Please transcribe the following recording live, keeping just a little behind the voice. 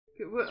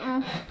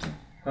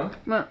Huh?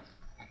 No.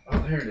 Oh,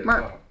 there it is.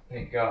 Mark. Oh,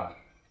 thank God.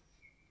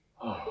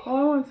 Oh. Oh,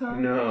 I want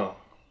some. No.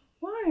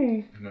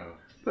 Why? No.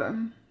 But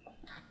Alright.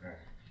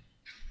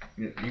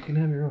 You can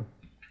have your own.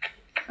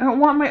 I don't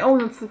want my own.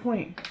 That's the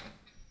point.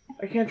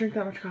 I can't drink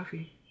that much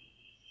coffee.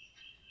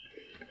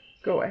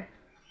 Go away.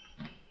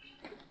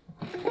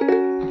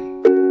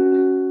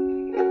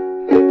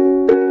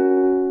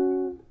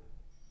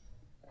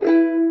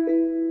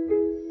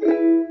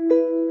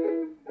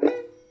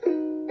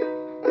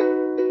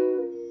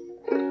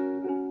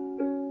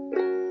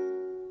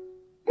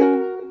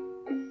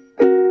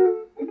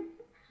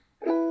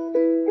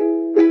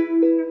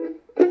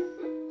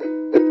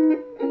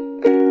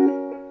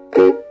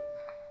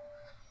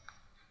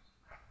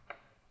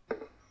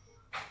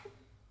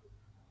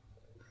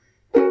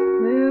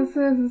 This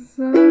is a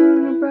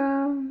song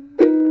about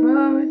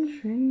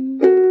poetry.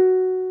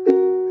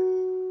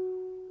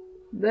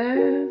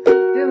 They're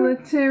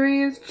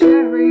deleterious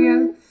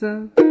chariots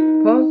of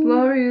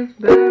post-glorious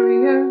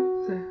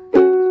barriers.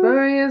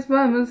 Spurious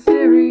but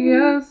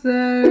mysterious,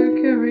 they're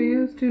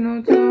curious to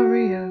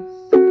notorious,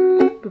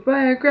 but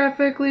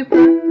biographically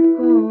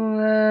practical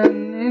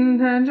and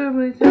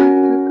intangibly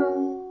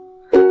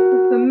tactical,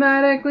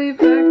 thematically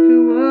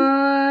factual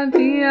and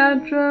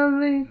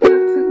theatrically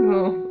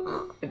classical.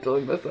 I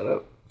totally messed that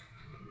up.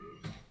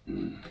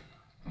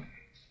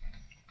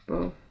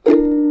 Both.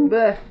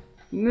 Bleh.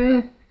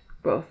 Meh.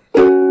 Both.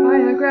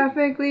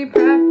 Biographically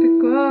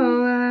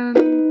practical and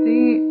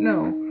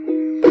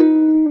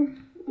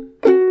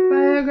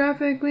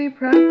Biographically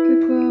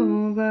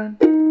practical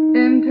but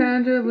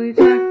intangibly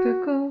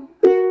tactical.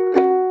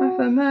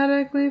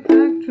 Mathematically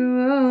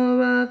factual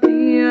but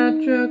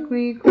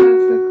theatrically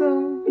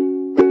classical.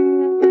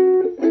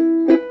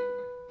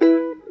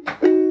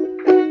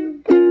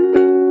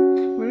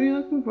 What are you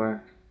looking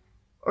for?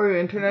 Or are you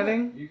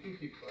interneting? You can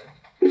keep playing.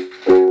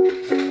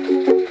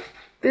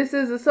 This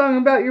is a song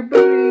about your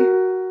booty.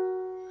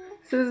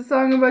 This is a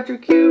song about your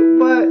cute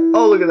butt.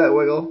 Oh, look at that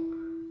wiggle.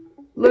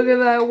 Look at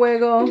that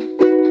wiggle.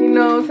 He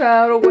knows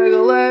how to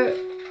wiggle it.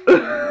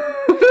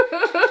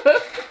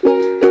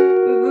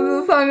 This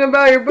is a song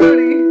about your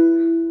booty.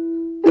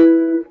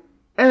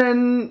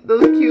 And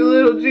those cute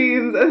little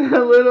jeans and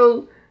that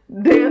little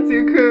dance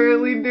you're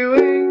currently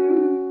doing.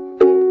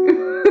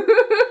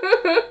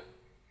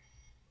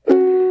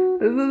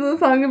 This is a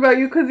song about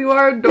you because you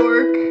are a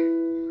dork.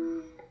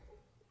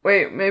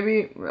 Wait,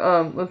 maybe,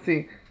 let's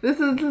see. This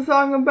is a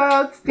song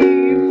about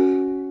Steve.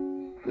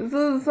 This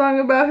is a song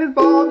about his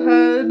bald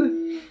head.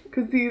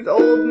 Because he's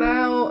old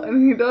now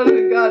and he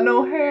doesn't got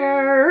no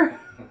hair.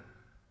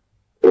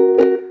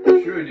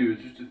 Sure I do,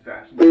 it's just a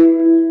fashion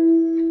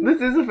choice.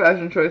 This is a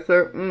fashion choice,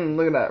 sir.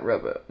 Look at that,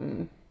 rub it.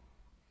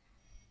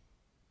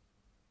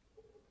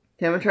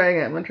 Okay, I'm gonna try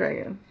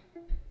again.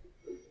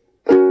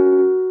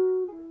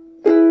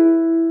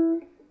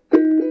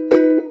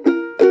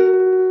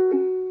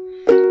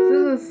 This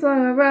is a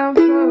song about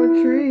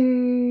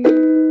poetry.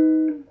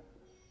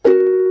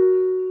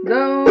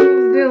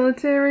 Those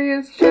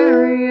deleterious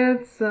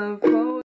chariots of poetry.